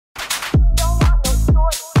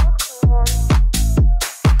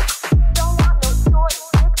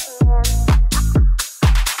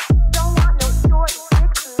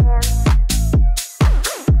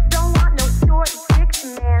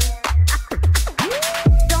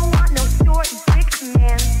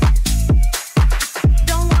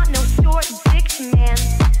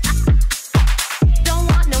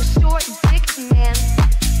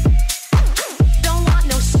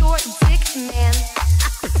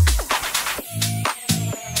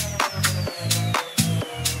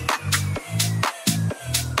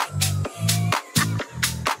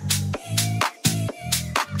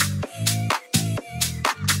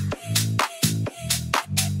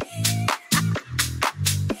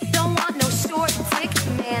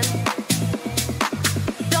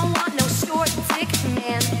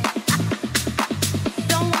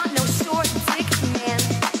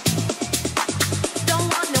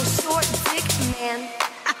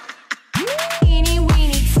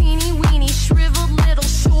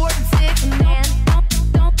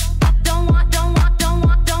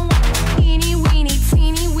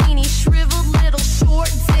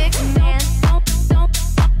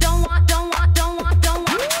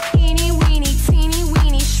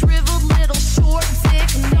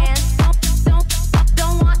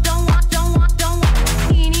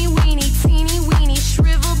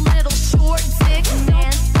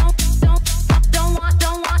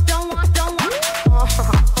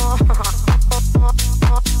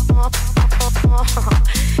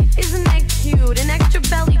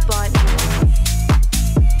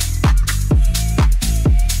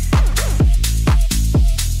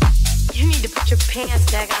your pants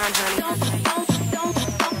back on, honey.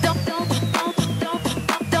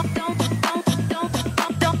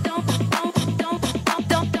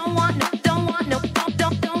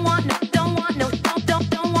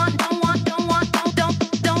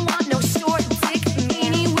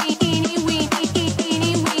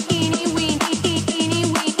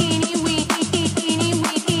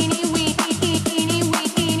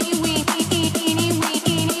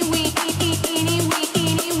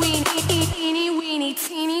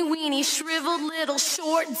 Shriveled little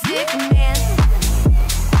short dick man.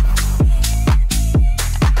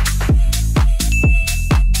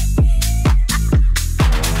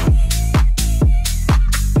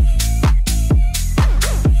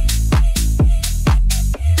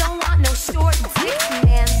 Don't want no short dick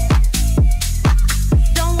man.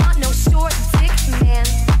 Don't want no short dick man.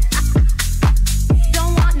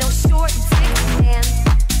 Don't want no short dick man.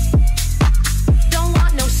 Don't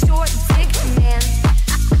want no short dick man.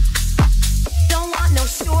 Don't want no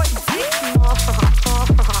short dick.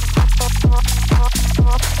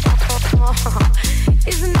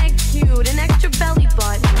 Isn't that cute? An extra belly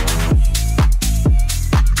button.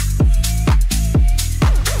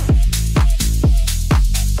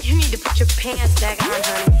 You need to put your pants back on,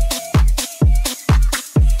 honey.